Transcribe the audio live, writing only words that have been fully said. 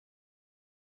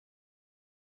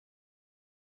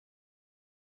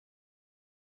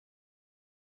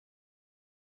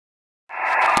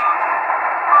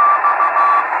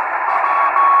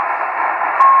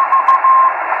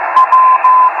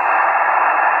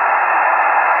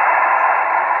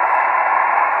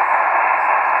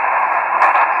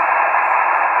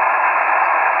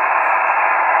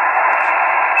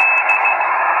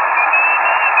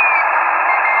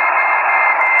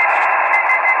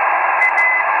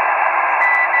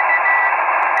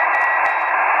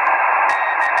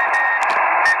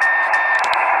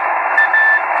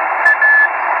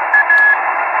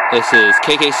This is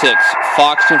KK6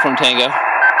 Fox 2 from Tango.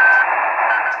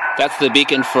 That's the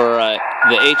beacon for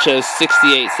the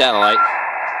HO68 satellite,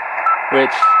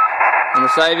 which I'm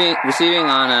receiving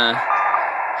on a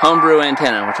Homebrew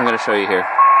antenna, which I'm going to show you here.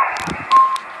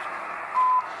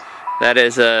 That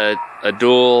is a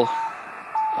dual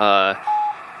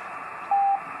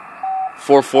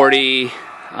 440,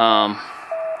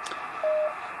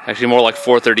 actually more like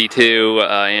 432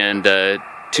 and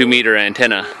 2-meter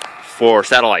antenna for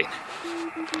satellite.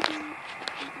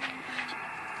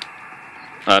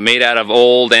 Made out of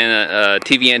old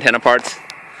TV antenna parts.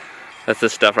 That's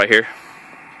this stuff right here.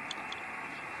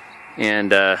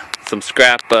 And some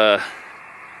scrap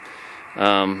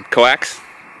coax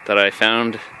that I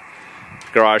found at the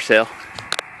garage sale.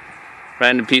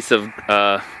 Random piece of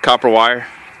copper wire.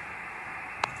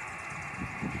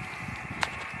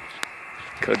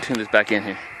 Go tune this back in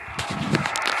here.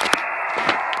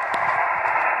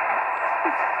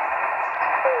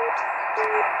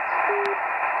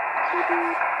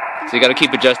 So you got to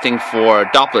keep adjusting for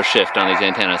Doppler shift on these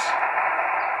antennas.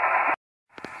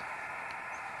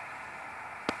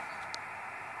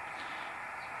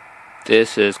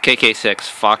 This is KK6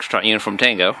 Foxtrot Uniform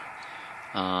Tango.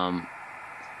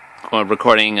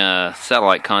 Recording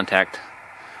satellite contact.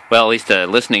 Well, at least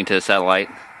listening to satellite.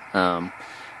 Going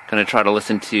to try to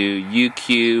listen to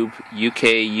UCube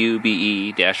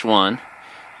UKUBE-1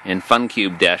 and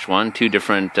FunCube-1, two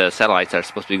different satellites that are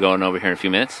supposed to be going over here in a few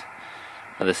minutes.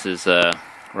 This is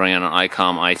running on an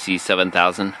ICOM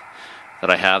IC7000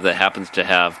 that I have that happens to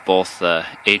have both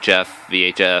HF,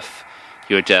 VHF,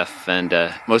 UHF, and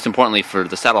most importantly for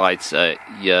the satellites,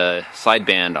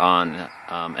 sideband on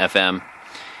FM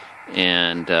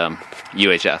and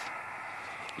UHF.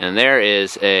 And there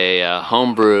is a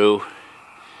Homebrew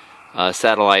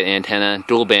satellite antenna,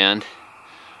 dual band,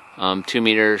 2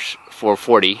 meters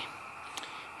 440.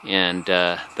 And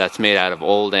that's made out of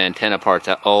old antenna parts,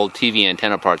 old TV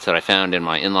antenna parts that I found in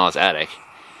my in-laws' attic.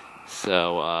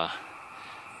 So,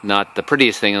 not the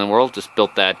prettiest thing in the world. Just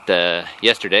built that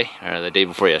yesterday, or the day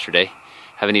before yesterday.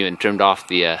 Haven't even trimmed off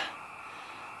the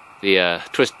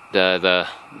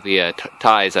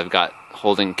ties I've got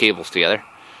holding cables together,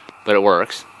 but it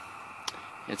works.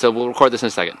 And so we'll record this in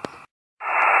a second.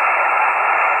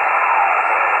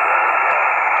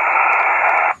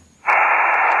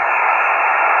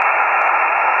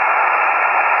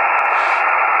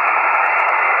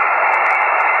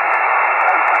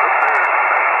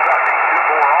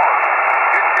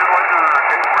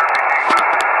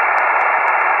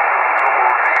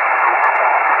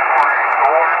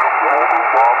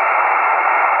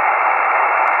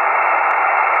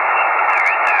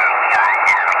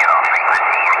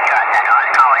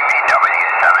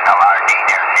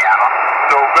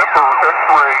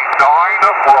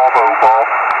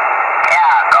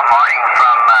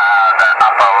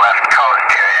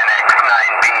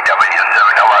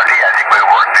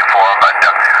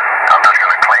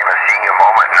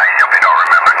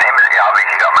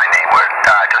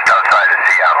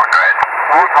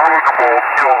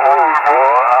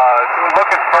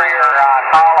 Looking for your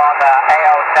call on the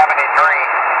AO73,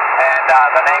 and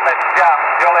the name is Jeff,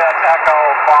 Juliet Echo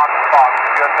Fox.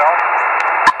 Good to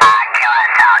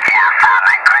QSL Jeff,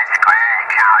 my Chris Square,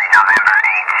 Charlie November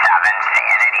 87,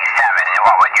 CN87, and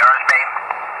what would yours be?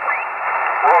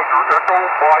 Roger, Echo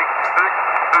Mike 66,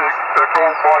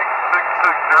 Echo Mike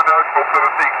 66, International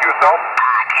Tennessee, QSL?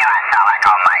 QSL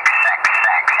Echo Mike 66,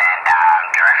 and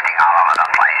drifting all over the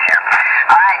place here.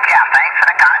 Alright, Jeff, thanks for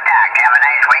the contact. You have a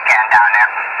nice weekend down there.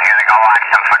 You're going to go watch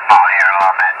some football here in a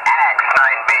little bit.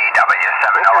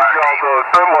 NX9BW7LRD. The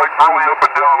satellite's really up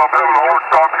and down. I'm having a hard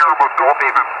time here, but don't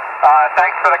even.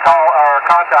 Thanks for the call, or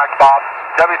contact, Bob.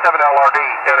 W7LRD,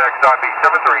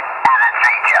 NX9B73. NX3,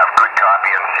 Jeff. Good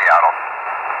copy in Seattle.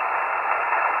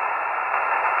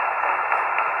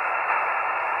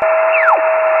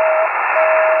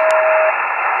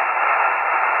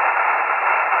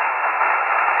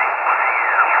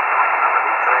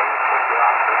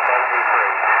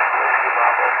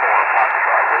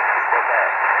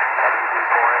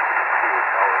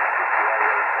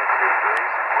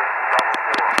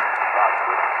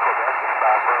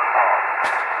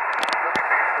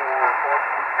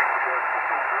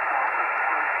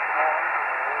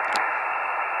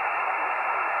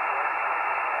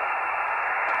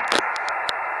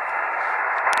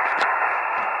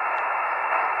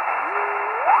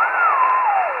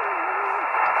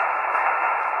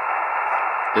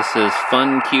 This is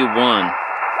FunCube-1.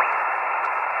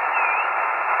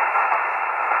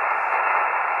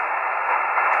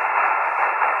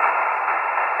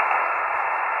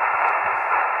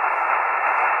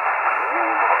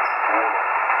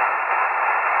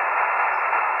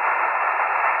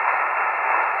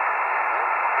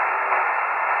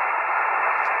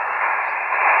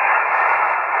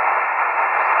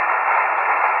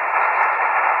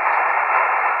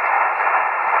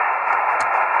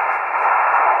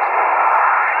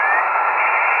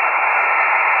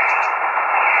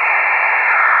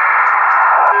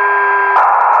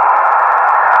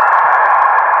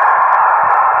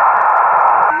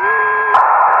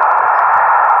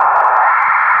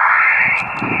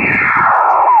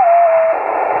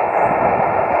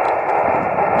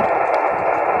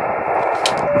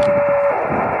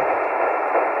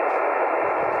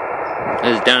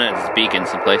 This beacon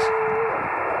someplace.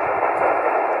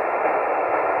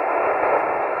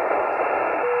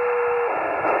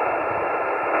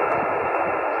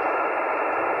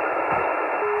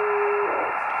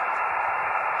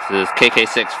 This is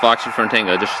KK6 Foxtrot for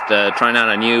Tango, just trying out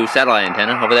a new satellite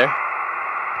antenna over there.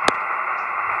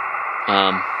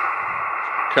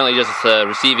 Currently just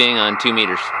receiving on 2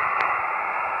 meters.